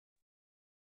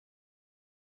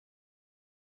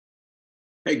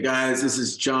Hey guys, this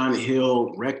is John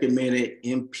Hill, recommended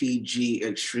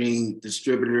Mpgxtreme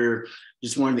Distributor.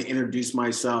 Just wanted to introduce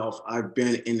myself. I've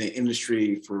been in the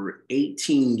industry for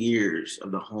 18 years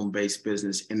of the home-based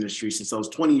business industry since I was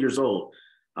 20 years old.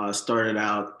 Started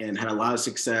out and had a lot of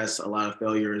success, a lot of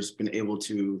failures, been able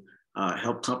to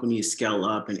help companies scale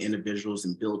up and individuals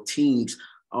and build teams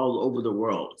all over the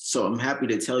world. So I'm happy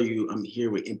to tell you I'm here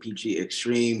with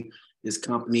Mpgxtreme. This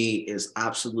company is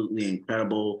absolutely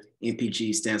incredible.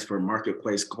 MPG stands for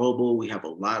Marketplace Global. We have a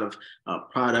lot of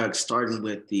products, starting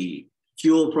with the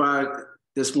fuel product.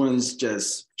 This one's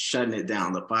just shutting it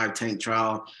down. The 5-tank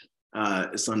trial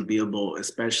is unbeatable,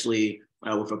 especially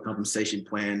with a compensation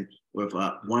plan with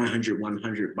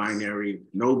 100-100 binary,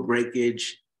 no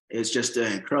breakage. It's just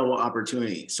an incredible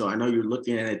opportunity. So I know you're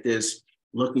looking at this,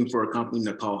 looking for a company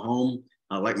to call home.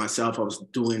 Like myself, I was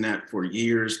doing that for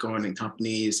years, going in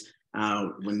companies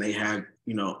when they had,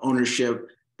 ownership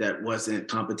that wasn't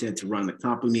competent to run the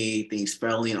company, things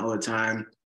failing all the time.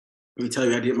 Let me tell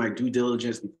you, I did my due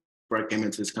diligence before I came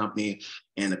into this company,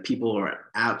 and the people are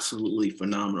absolutely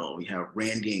phenomenal. We have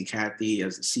Randy and Kathy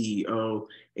as the CEO,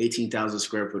 18,000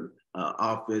 square foot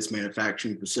office,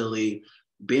 manufacturing facility,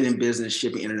 been in business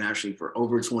shipping internationally for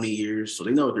over 20 years, so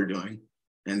they know what they're doing.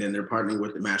 And then they're partnering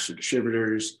with the master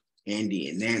distributors, Andy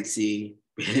and Nancy,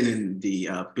 been in the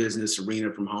business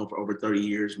arena from home for over 30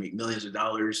 years, make millions of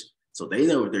dollars. So they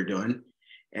know what they're doing.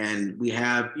 And we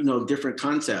have, different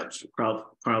concepts,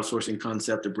 crowdsourcing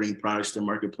concept to bring products to the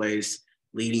marketplace,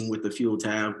 leading with the fuel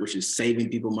tab, which is saving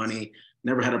people money.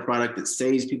 Never had a product that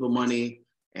saves people money.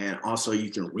 And also you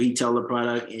can retail the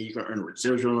product and you can earn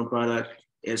residual on the product.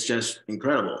 It's just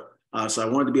incredible. So I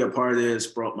wanted to be a part of this,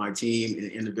 brought my team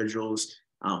and individuals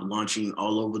launching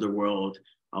all over the world,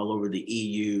 all over the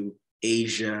EU,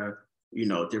 Asia,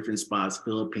 different spots,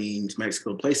 Philippines,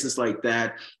 Mexico, places like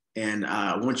that. And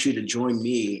I want you to join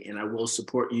me, and I will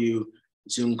support you.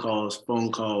 Zoom calls, phone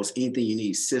calls, anything you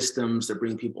need, systems that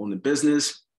bring people into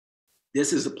business.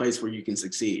 This is a place where you can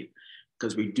succeed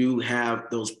because we do have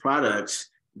those products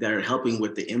that are helping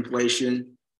with the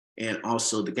inflation and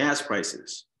also the gas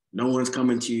prices. No one's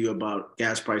coming to you about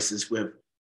gas prices with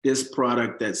this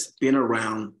product that's been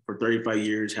around for 35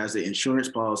 years, has the insurance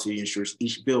policy, insures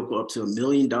each bill go up to $1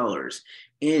 million, and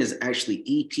is actually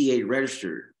EPA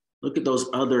registered. Look at those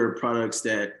other products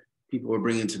that people are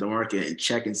bringing to the market and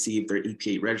check and see if they're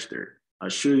EPA registered. I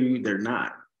assure you they're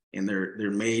not. And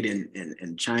they're made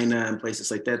in China and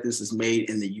places like that. This is made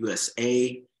in the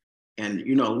USA. And,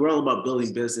 we're all about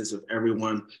building business with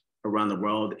everyone around the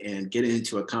world and getting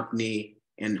into a company.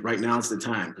 And right now is the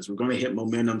time because we're going to hit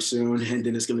momentum soon, and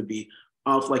then it's going to be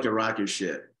off like a rocket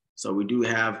ship. So we do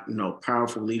have,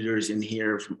 powerful leaders in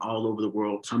here from all over the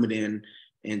world coming in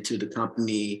into the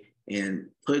company and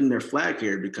putting their flag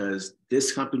here because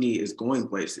this company is going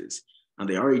places. And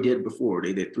they already did it before.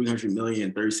 They did 300 million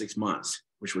in 36 months,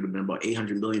 which would have been about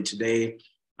 800 million today.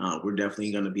 We're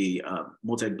definitely going to be a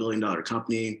multi-billion-dollar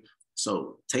company.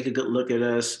 So take a good look at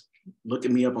us. Look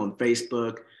at me up on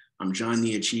Facebook. I'm John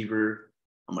the Achiever.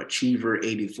 I'm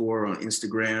Achiever84 on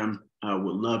Instagram. I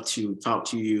would love to talk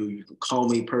to you. You can call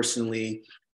me personally,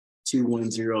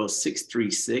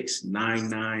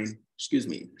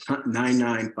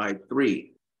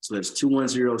 210-636-9953. So that's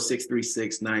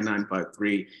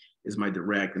 210-636-9953 is my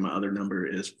direct, and my other number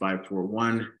is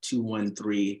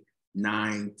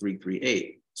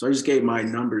 541-213-9338. So I just gave my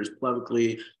numbers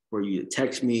publicly for you to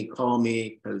text me, call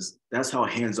me, because that's how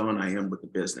hands-on I am with the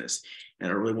business. And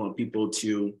I really want people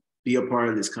to be a part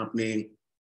of this company.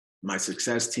 My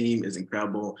success team is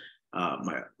incredible.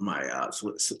 My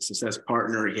success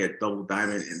partner, he had double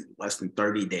diamond in less than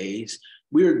 30 days.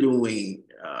 We are doing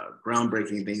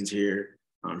groundbreaking things here,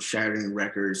 shattering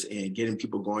records and getting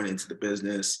people going into the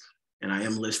business. And I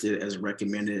am listed as a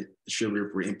recommended distributor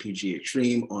for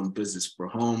Mpgxtreme on Business for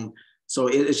Home. So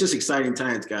it's just exciting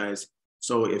times, guys.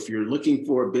 So if you're looking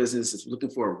for a business, if you're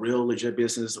looking for a real legit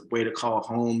business, a way to call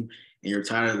home, and you're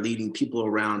tired of leading people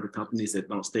around to companies that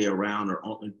don't stay around or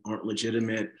aren't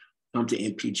legitimate, come to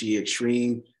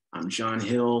Mpgxtreme. I'm John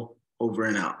Hill, over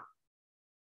and out.